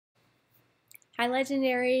Hi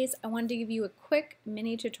Legendaries, I wanted to give you a quick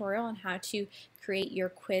mini tutorial on how to create your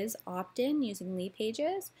quiz opt-in using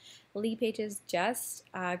leadpages. Leadpages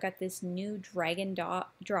just got this new drag and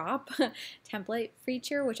drop template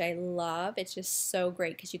feature, which I love. It's just so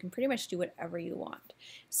great because you can pretty much do whatever you want.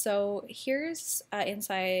 So here's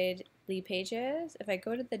inside leadpages. If I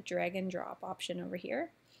go to the drag and drop option over here,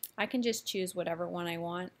 I can just choose whatever one I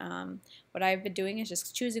want. What I've been doing is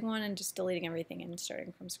just choosing one and just deleting everything and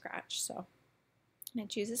starting from scratch. So I'm going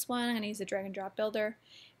to choose this one. I'm going to use the drag and drop builder.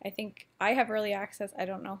 I think I have early access. I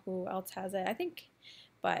don't know who else has it.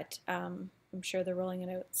 But I'm sure they're rolling it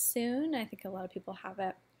out soon. I think a lot of people have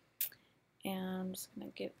it. And I'm just going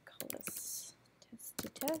to call this test to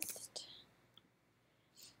test.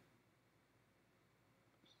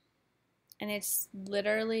 And it's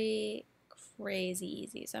literally crazy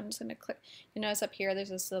easy. So I'm just going to click. You notice up here there's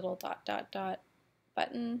this little dot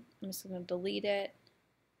button. I'm just going to delete it.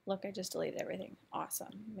 Look, I just deleted everything. Awesome.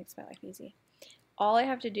 Makes my life easy. All I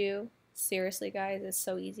have to do, seriously guys, is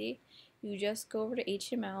so easy. You just go over to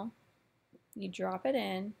HTML, you drop it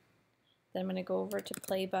in, then I'm going to go over to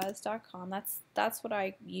playbuzz.com. That's what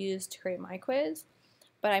I use to create my quiz,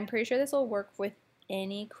 but I'm pretty sure this will work with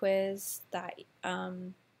any quiz that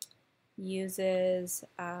uses,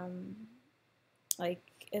 like,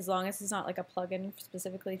 as long as it's not like a plugin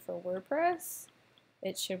specifically for WordPress.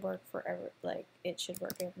 It should work forever, it should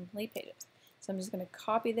work in leadpages. So I'm just going to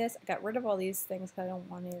copy this. I got rid of all these things because I don't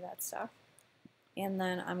want any of that stuff. And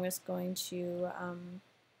then I'm just going to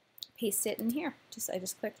paste it in here. I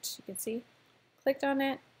just clicked, you can see, clicked on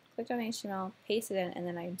it, clicked on HTML, pasted it in, and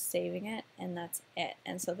then I'm saving it, and that's it.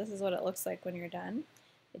 And so this is what it looks like when you're done.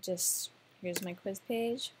 Here's my quiz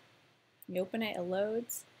page. You open it, it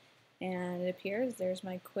loads, and it appears. There's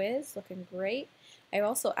my quiz, looking great. I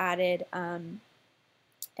also added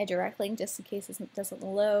a direct link just in case it doesn't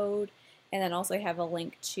load, and then also I have a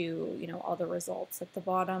link to all the results at the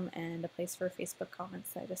bottom and a place for Facebook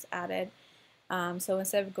comments that I just added. So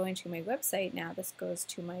instead of going to my website now, this goes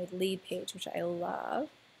to my lead page, which I love,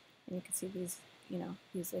 and you can see these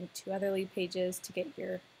link to other lead pages to get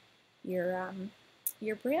your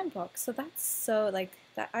brand book. So that's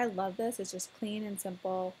that. I love this. It's just clean and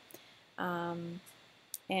simple.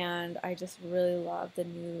 And I just really love the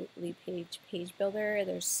new lead page builder.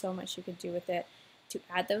 There's so much you can do with it to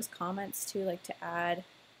add those comments to, like to add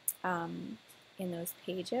in those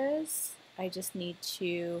pages. I just need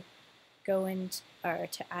to go in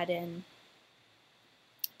to add in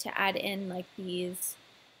like these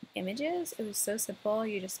images. It was so simple.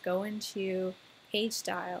 You just go into page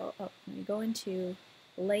style. You go into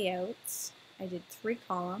layouts. I did 3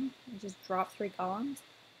 columns. I just dropped 3 columns.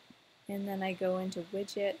 And then I go into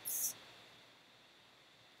widgets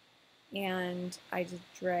and I just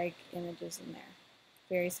drag images in there.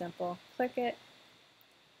 Very simple. Click it,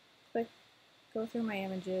 go through my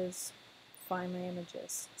images, find my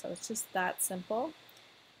images. So it's just that simple.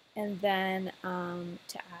 And then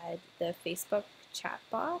to add the Facebook chat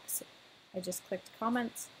box, I just clicked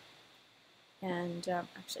comments. And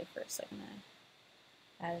actually first I'm going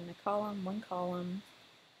to add in a column, 1 column.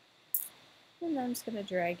 And then I'm just going to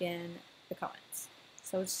drag in the comments.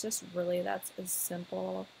 So it's just really, that's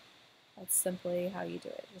simply how you do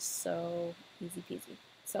it. Just so easy peasy.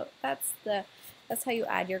 So that's how you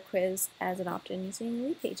add your quiz as an opt-in using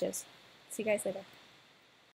leadpages. See you guys later.